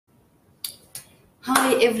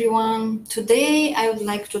Hi everyone. Today I would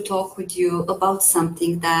like to talk with you about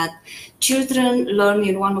something that children learn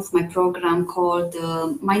in one of my program called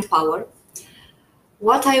Mind Power.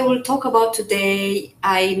 What I will talk about today,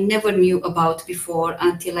 I never knew about before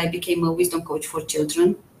until I became a wisdom coach for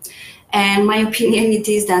children. And my opinion it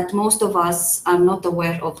is that most of us are not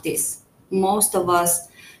aware of this. Most of us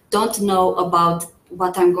don't know about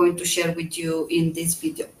what I'm going to share with you in this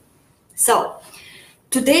video. So,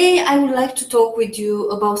 today, I would like to talk with you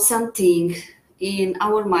about something in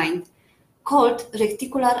our mind called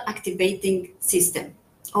Reticular Activating System,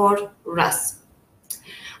 or RAS.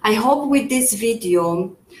 I hope with this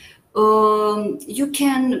video you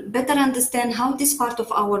can better understand how this part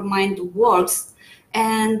of our mind works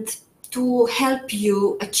and to help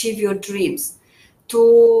you achieve your dreams,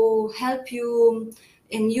 to help you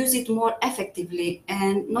and use it more effectively,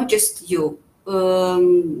 and not just you,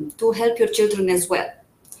 to help your children as well.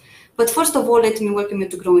 But first of all, let me welcome you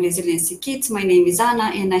to Growing Resiliency Kids. My name is Anna,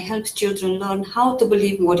 and I help children learn how to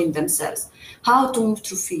believe more in themselves, how to move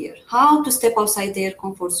through fear, how to step outside their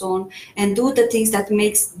comfort zone and do the things that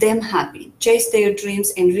makes them happy, chase their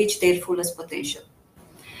dreams and reach their fullest potential.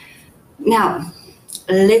 Now,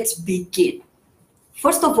 let's begin.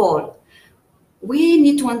 First of all, we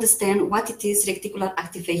need to understand what it is reticular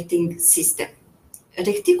activating system.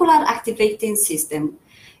 Reticular activating system,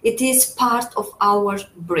 it is part of our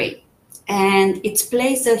brain, and it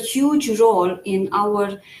plays a huge role in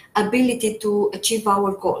our ability to achieve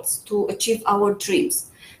our goals, to achieve our dreams,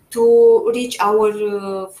 to reach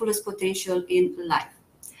our fullest potential in life.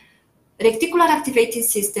 Reticular activating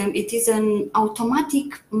system, it is an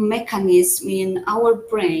automatic mechanism in our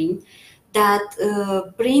brain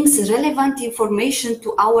that brings relevant information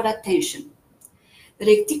to our attention.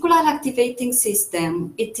 Reticular activating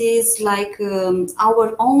system, it is like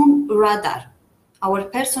our own radar, our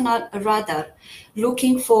personal radar,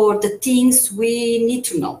 looking for the things we need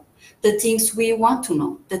to know, the things we want to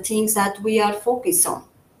know, the things that we are focused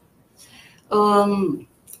on.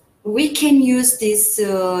 We can use this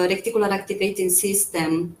reticular activating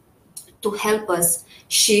system to help us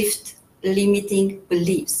shift limiting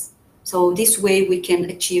beliefs. So this way we can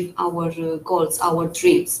achieve our goals, our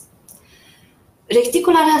dreams.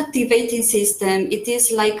 Reticular activating system, it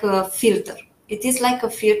is like a filter. It is like a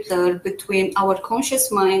filter between our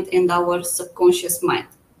conscious mind and our subconscious mind.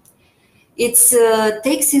 It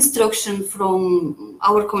takes instruction from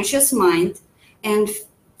our conscious mind and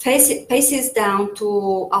passes down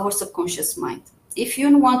to our subconscious mind. If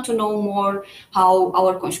you want to know more how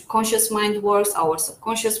our conscious mind works, our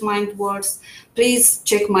subconscious mind works, please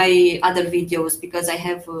check my other videos, because I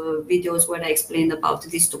have videos where I explain about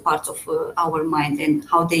these two parts of our mind and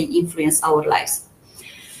how they influence our lives.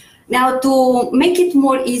 Now, to make it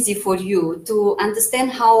more easy for you to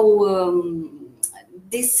understand how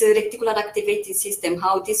this reticular activating system,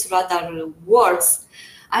 how this radar works,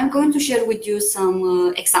 I'm going to share with you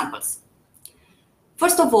some examples.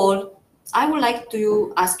 First of all, I would like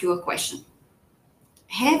to ask you a question.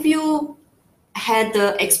 Have you had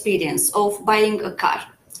the experience of buying a car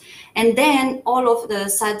and then all of a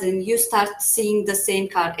sudden you start seeing the same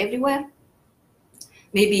car everywhere?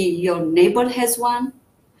 Maybe your neighbor has one,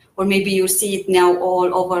 or maybe you see it now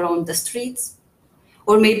all over on the streets,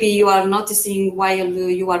 or maybe you are noticing while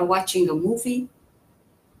you are watching a movie.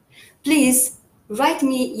 Please write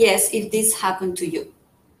me yes if this happened to you.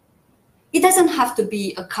 It doesn't have to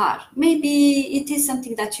be a car. Maybe it is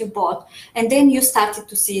something that you bought and then you started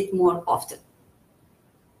to see it more often.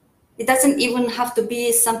 It doesn't even have to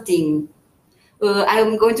be something.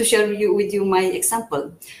 I'm going to share with you my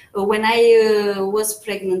example. When I was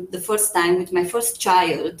pregnant the first time with my first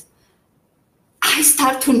child, I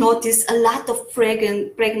start to notice a lot of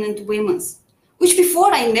pregnant women, which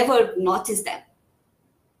before I never noticed them.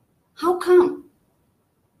 How come?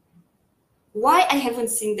 Why I haven't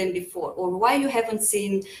seen them before, or why you haven't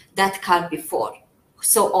seen that car before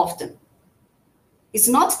so often? It's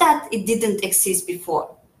not that it didn't exist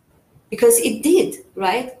before, because it did,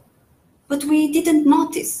 right? But we didn't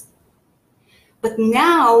notice. But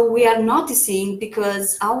now we are noticing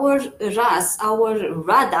because our RAS, our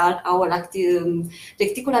radar, our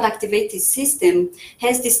reticular activating system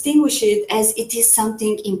has distinguished it as it is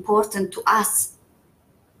something important to us.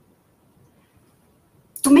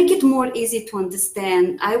 To make it more easy to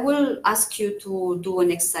understand, I will ask you to do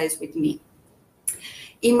an exercise with me.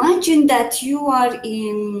 Imagine that you are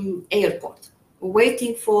in airport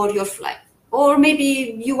waiting for your flight, or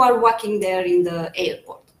maybe you are walking there in the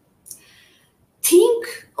airport.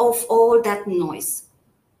 Think of all that noise.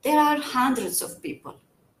 There are hundreds of people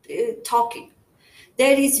talking.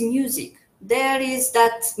 There is music. there is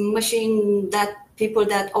that machine, that people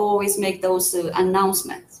that always make those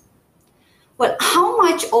announcements. Well, how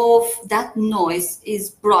much of that noise is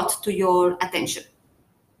brought to your attention?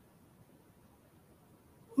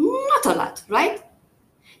 Not a lot, right?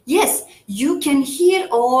 Yes, you can hear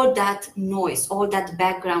all that noise, all that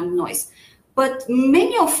background noise, but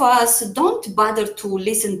many of us don't bother to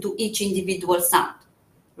listen to each individual sound,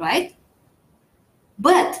 right?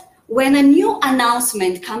 But when a new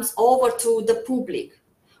announcement comes over to the public,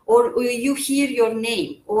 or you hear your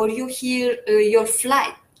name, or you hear your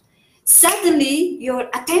flight, suddenly your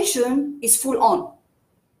attention is full on,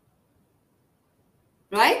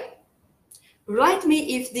 right? Write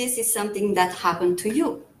me if this is something that happened to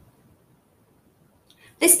you.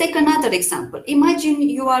 Let's take another example. Imagine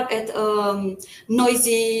you are at a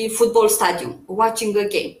noisy football stadium watching a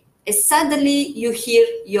game, and suddenly you hear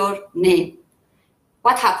your name.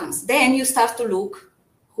 What happens? Then you start to look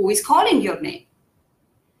who is calling your name.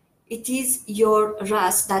 It is your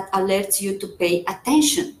RAS that alerts you to pay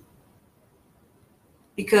attention,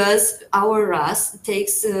 because our RAS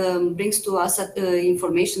brings to us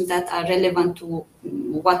information that are relevant to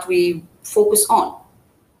what we focus on.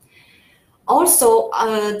 Also,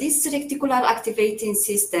 this reticular activating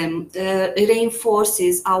system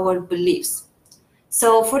reinforces our beliefs.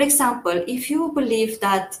 So, for example, if you believe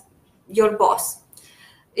that your boss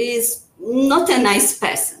is not a nice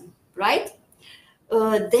person, right?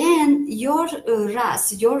 Then your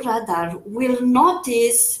RAS, your radar, will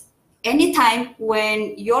notice anytime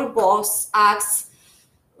when your boss acts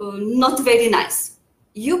not very nice.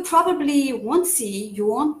 You probably you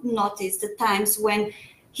won't notice the times when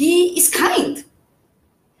he is kind.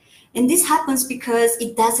 And this happens because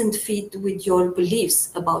it doesn't fit with your beliefs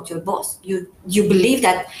about your boss. You believe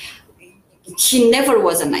that he never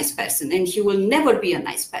was a nice person and he will never be a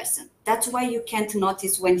nice person. That's why you can't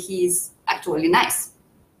notice when he is actually nice.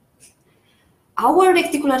 Our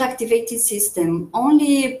reticular activating system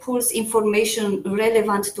only pulls information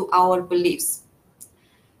relevant to our beliefs.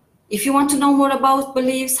 If you want to know more about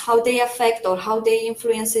beliefs, how they affect or how they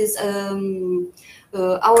influences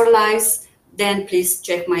our lives, then please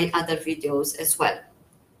check my other videos as well.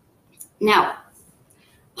 Now,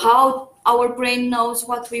 how our brain knows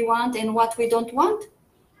what we want and what we don't want?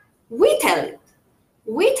 We tell it.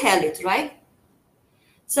 We tell it, right?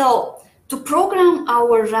 So, to program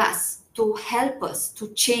our RAS to help us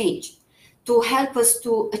to change, to help us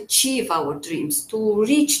to achieve our dreams, to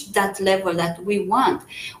reach that level that we want,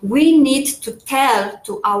 we need to tell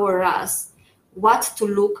to our RAS what to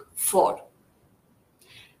look for.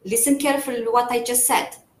 Listen carefully to what I just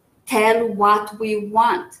said. Tell what we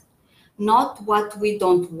want, not what we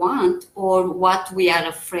don't want or what we are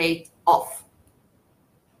afraid of.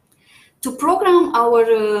 To program our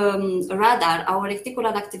radar, our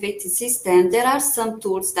reticular activating system, there are some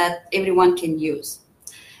tools that everyone can use.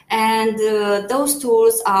 And those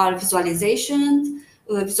tools are visualizations,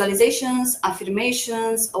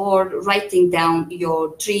 affirmations, or writing down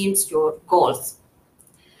your dreams, your goals.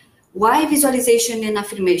 Why visualization and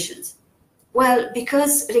affirmations? Well,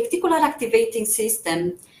 because reticular activating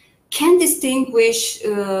system can distinguish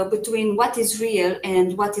between what is real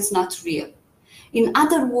and what is not real. In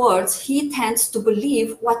other words, he tends to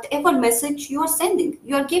believe whatever message you are sending,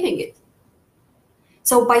 you are giving it.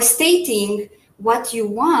 So by stating what you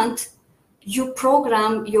want, you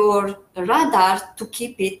program your radar to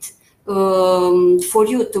keep it for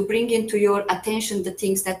you, to bring into your attention the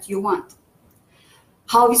things that you want.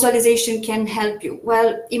 How visualization can help you?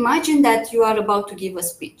 Well, imagine that you are about to give a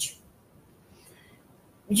speech.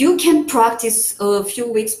 You can practice a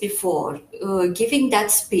few weeks before giving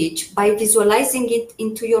that speech by visualizing it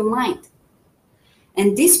into your mind.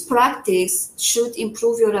 And this practice should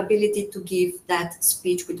improve your ability to give that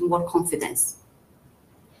speech with more confidence.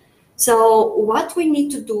 So what we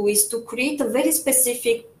need to do is to create a very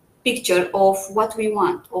specific picture of what we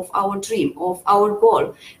want, of our dream, of our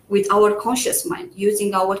goal, with our conscious mind,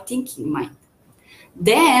 using our thinking mind.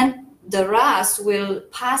 Then the RAS will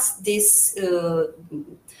pass this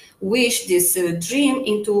wish, this dream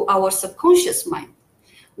into our subconscious mind,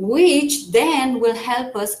 which then will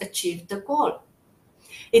help us achieve the goal.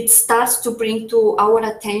 It starts to bring to our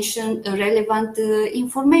attention relevant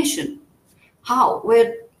information. How?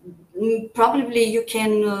 Well, probably you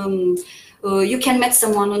can meet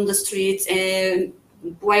someone on the streets, and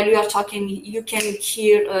while you are talking, you can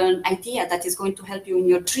hear an idea that is going to help you in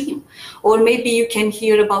your dream. Or maybe you can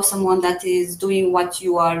hear about someone that is doing what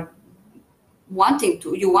you want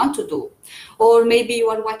to do. Or maybe you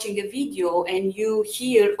are watching a video and you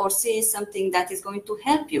hear or see something that is going to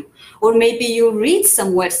help you. Or maybe you read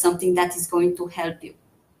somewhere something that is going to help you.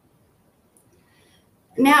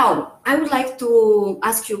 Now, I would like to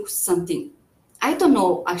ask you something. I don't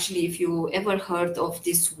know actually if you ever heard of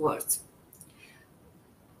these words.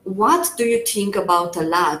 What do you think about a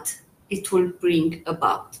lot it will bring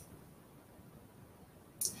about?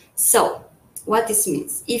 So, what this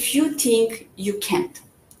means, if you think you can't,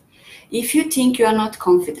 if you think you are not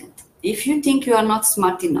confident, if you think you are not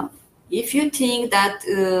smart enough, if you think that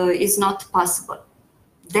is not possible,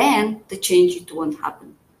 then the change it won't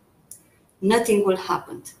happen. Nothing will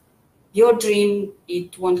happen. Your dream,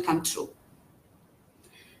 it won't come true.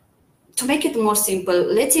 To make it more simple,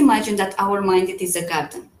 let's imagine that our mind, it is a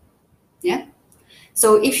garden. Yeah.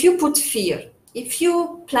 So if you put fear, if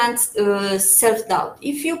you plant self-doubt,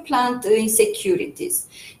 if you plant insecurities,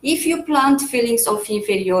 if you plant feelings of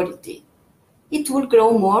inferiority, it will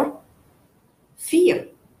grow more fear,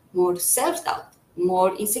 more self-doubt,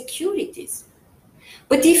 more insecurities.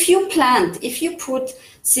 But if you plant, if you put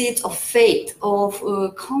seeds of faith,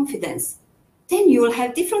 of confidence, then you will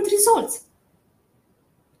have different results.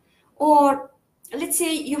 Or let's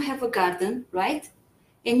say you have a garden, right?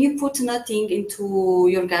 And you put nothing into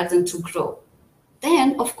your garden to grow.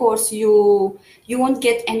 Then, of course, you won't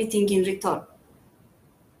get anything in return.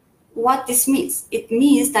 What this means? It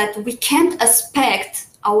means that we can't expect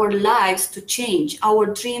our lives to change, our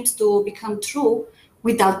dreams to become true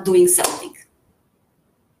without doing something.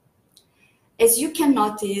 As you can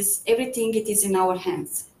notice, everything it is in our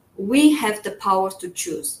hands. We have the power to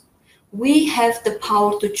choose. We have the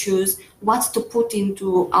power to choose what to put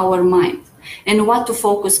into our mind and what to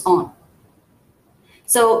focus on.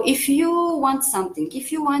 So if you want something,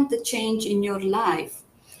 if you want the change in your life,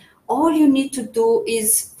 all you need to do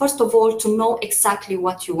is, first of all, to know exactly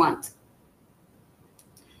what you want.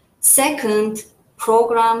 Second,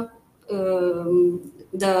 program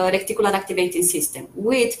the reticular activating system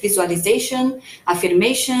with visualization,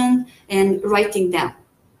 affirmation, and writing down.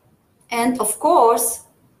 And of course,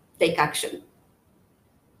 take action.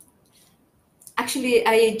 Actually,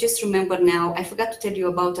 I just remember now, I forgot to tell you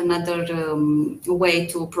about another way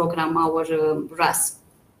to program our RAS.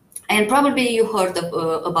 And probably you heard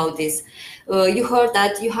about this. You heard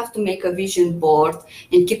that you have to make a vision board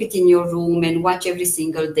and keep it in your room and watch every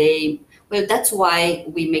single day. Well, that's why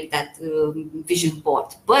we make that vision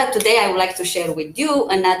board. But today I would like to share with you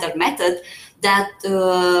another method that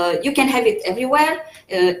you can have it everywhere,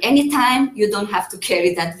 anytime. You don't have to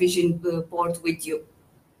carry that vision board with you.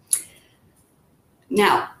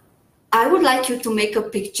 Now, I would like you to make a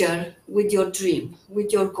picture with your dream,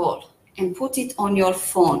 with your goal, and put it on your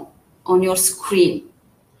phone, on your screen.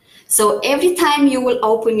 So every time you will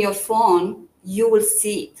open your phone, you will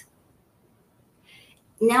see it.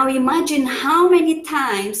 Now imagine how many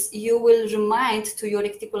times you will remind to your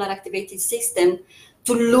reticular activating system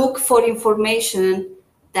to look for information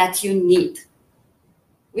that you need.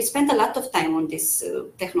 We spend a lot of time on this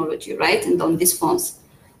technology, right? And on these phones.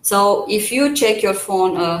 So if you check your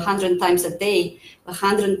phone 100 times a day,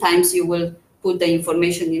 100 times you will put the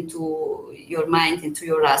information into your mind, into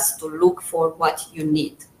your RAS to look for what you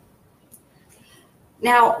need.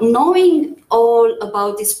 Now, knowing all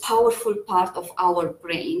about this powerful part of our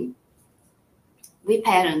brain, we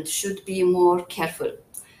parents should be more careful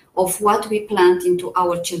of what we plant into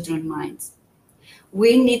our children's minds.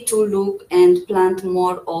 We need to look and plant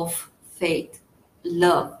more of faith,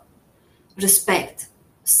 love, respect,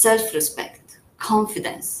 self-respect,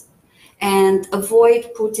 confidence, and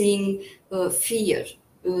avoid putting fear,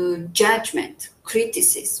 judgment,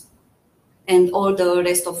 criticism, and all the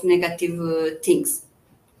rest of negative things.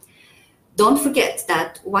 Don't forget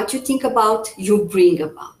that what you think about, you bring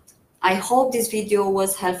about. I hope this video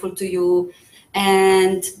was helpful to you.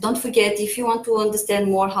 And don't forget, if you want to understand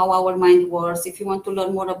more how our mind works, if you want to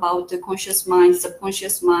learn more about the conscious mind,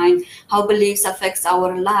 subconscious mind, how beliefs affects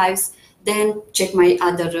our lives, then check my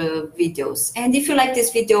other videos. And if you like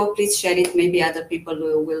this video, please share it. Maybe other people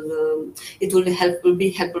will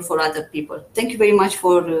be helpful for other people. Thank you very much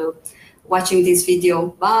for watching this video.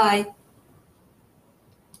 Bye.